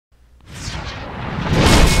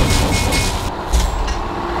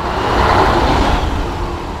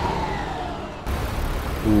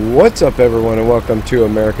What's up, everyone, and welcome to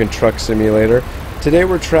American Truck Simulator. Today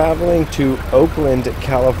we're traveling to Oakland,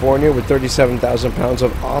 California with 37,000 pounds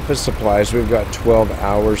of office supplies. We've got 12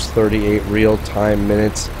 hours, 38 real-time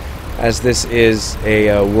minutes, as this is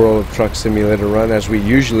a World of Truck Simulator run, as we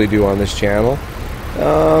usually do on this channel.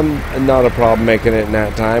 Not a problem making it in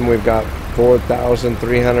that time. We've got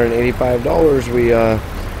 $4,385 we are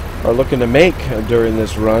looking to make during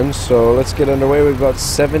this run, so let's get underway. We've got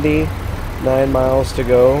 79 miles to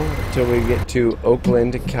go till we get to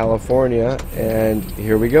Oakland, California, and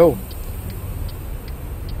here we go.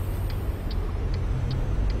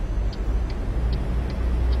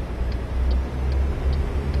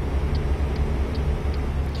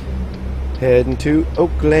 Heading to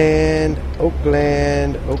Oakland,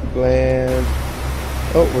 Oakland, Oakland.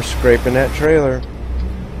 Oh, we're scraping that trailer.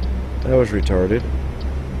 That was retarded.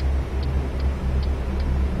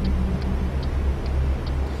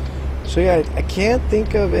 So yeah, I can't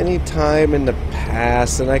think of any time in the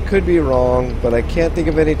past, and I could be wrong, but I can't think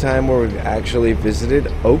of any time where we've actually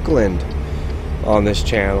visited Oakland on this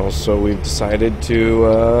channel. So we've decided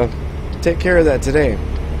to take care of that today.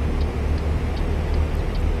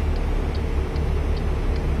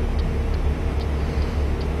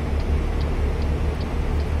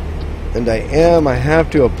 And I have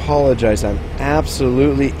to apologize, I'm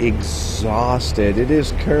absolutely exhausted. It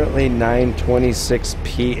is currently 9:26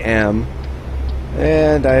 p.m.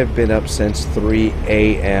 and I've been up since 3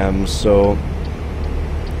 a.m. so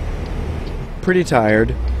pretty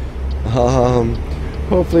tired.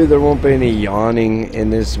 Hopefully there won't be any yawning in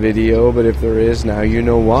this video, but if there is, now you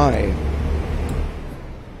know why.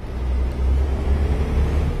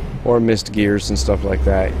 Or missed gears and stuff like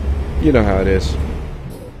that. You know how it is.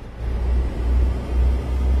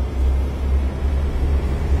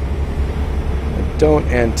 Don't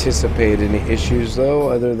anticipate any issues though,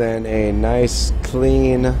 other than a nice,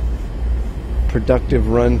 clean, productive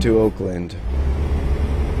run to Oakland.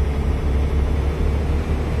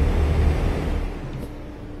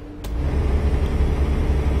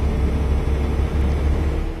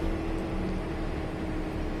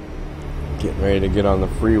 Getting ready to get on the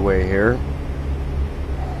freeway here.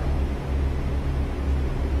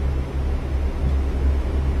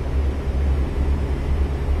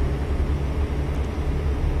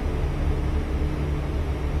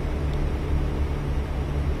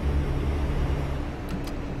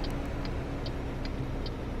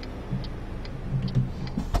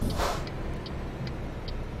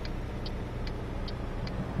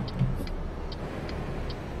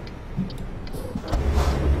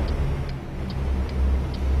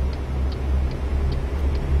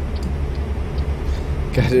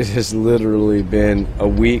 God, it has literally been a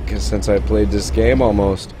week since I played this game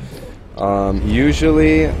almost.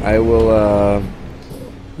 Usually I will,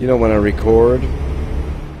 you know, when I record,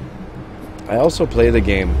 I also play the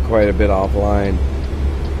game quite a bit offline.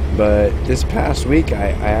 But this past week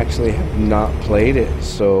I actually have not played it,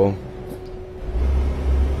 so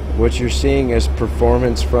what you're seeing is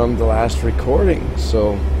performance from the last recording.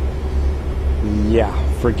 So yeah,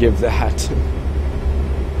 forgive that.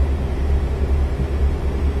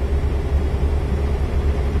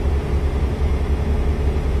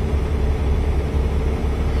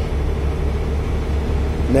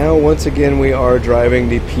 Now, once again, we are driving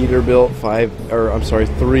the Peterbilt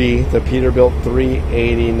 3, the Peterbilt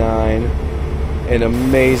 389, an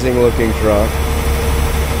amazing looking truck.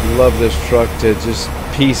 Love this truck to just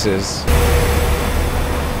pieces.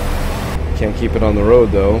 Can't keep it on the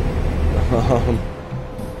road though.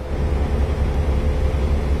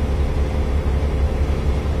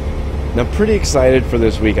 Now, I'm pretty excited for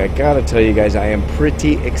this week. I gotta tell you guys, I am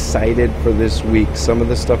pretty excited for this week. Some of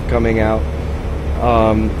the stuff coming out.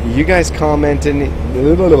 You guys commenting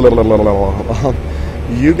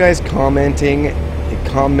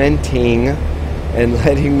and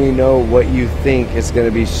letting me know what you think is going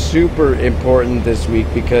to be super important this week,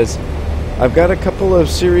 because I've got a couple of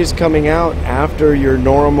series coming out after your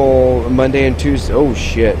normal Monday and Tuesday. Oh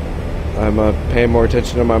shit, I'm paying more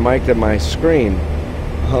attention to my mic than my screen.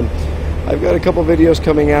 I've got a couple videos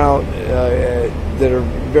coming out that are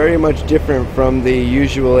very much different from the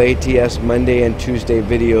usual ATS Monday and Tuesday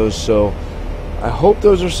videos, so I hope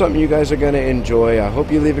those are something you guys are going to enjoy. I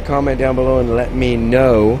hope you leave a comment down below and let me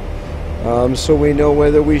know, so we know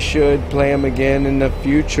whether we should play them again in the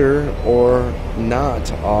future or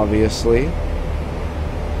not, obviously.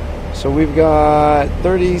 So we've got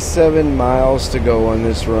 37 miles to go on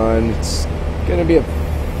this run. It's going to be a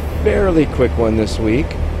fairly quick one this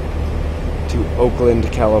week to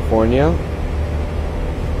Oakland, California.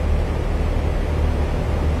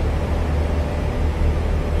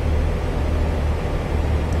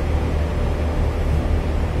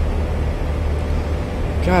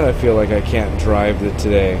 God, I feel like I can't drive it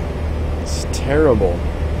today. It's terrible.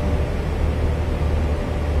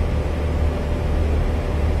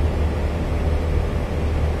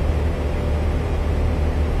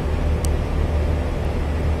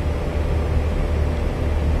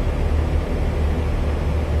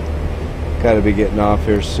 Got to be getting off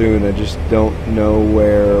here soon. I just don't know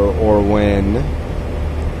where or when.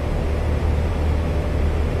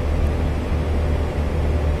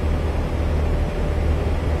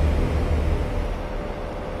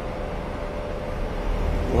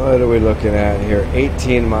 What are we looking at here?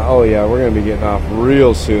 18 miles. Oh yeah, we're going to be getting off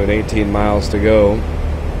real soon. 18 miles to go.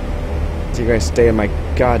 So you guys stay in my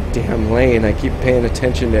goddamn lane. I keep paying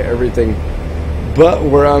attention to everything but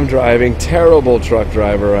where I'm driving. Terrible truck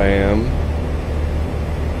driver I am.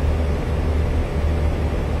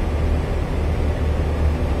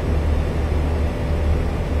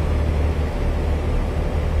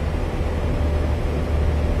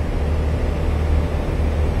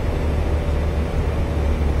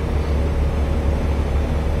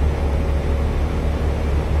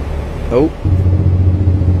 Oh.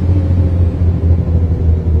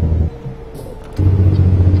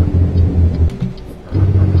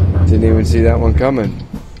 Didn't even see that one coming.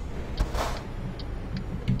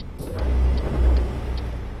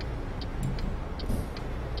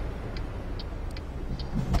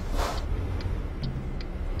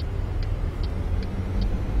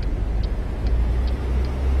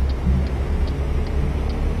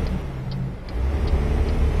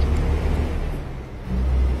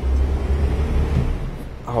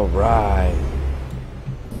 All right.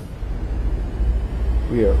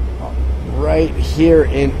 We are right here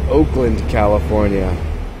in Oakland, California.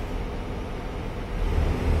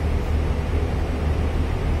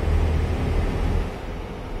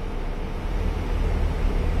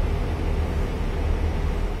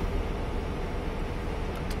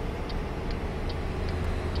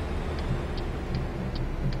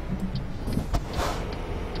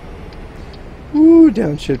 Ooh,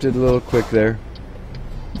 downshifted a little quick there.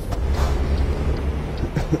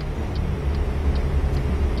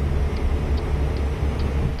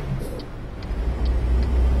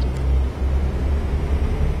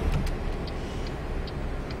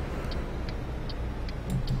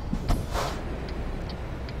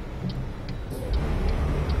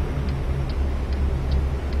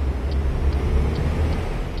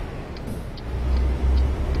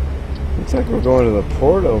 Looks like we're going to the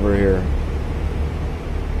port over here.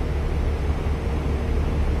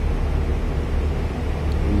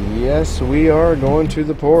 Yes, we are going to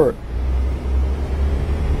the port.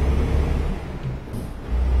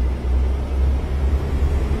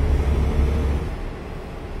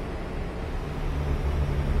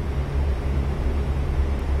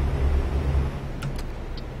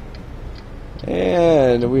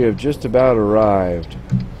 And we have just about arrived.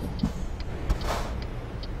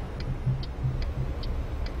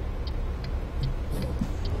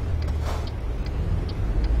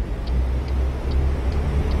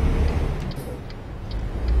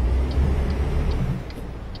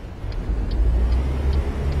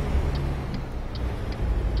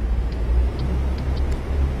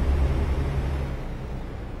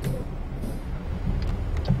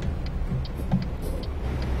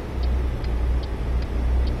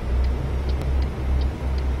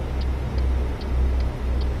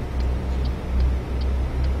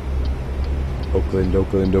 Oakland,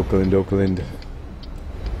 Oakland, Oakland, Oakland.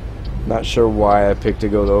 Not sure why I picked to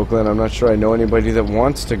go to Oakland. I'm not sure I know anybody that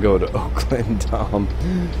wants to go to Oakland.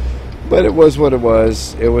 But it was what it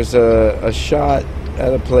was. It was a shot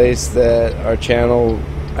at a place that our channel,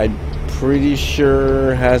 I'm pretty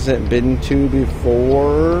sure, hasn't been to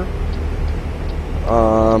before.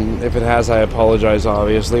 If it has, I apologize,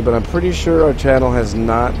 obviously. But I'm pretty sure our channel has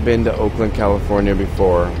not been to Oakland, California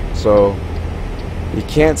before. So you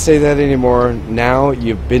can't say that anymore. Now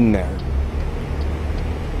you've been there.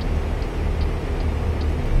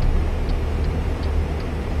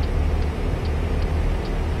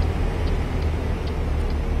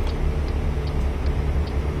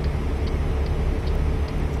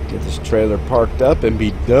 Get this trailer parked up and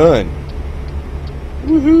be done.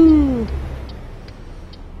 Woohoo!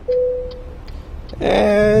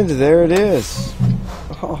 And there it is.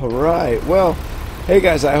 Alright, well, hey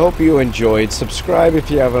guys, I hope you enjoyed. Subscribe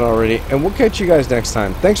if you haven't already, and we'll catch you guys next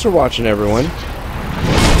time. Thanks for watching, everyone.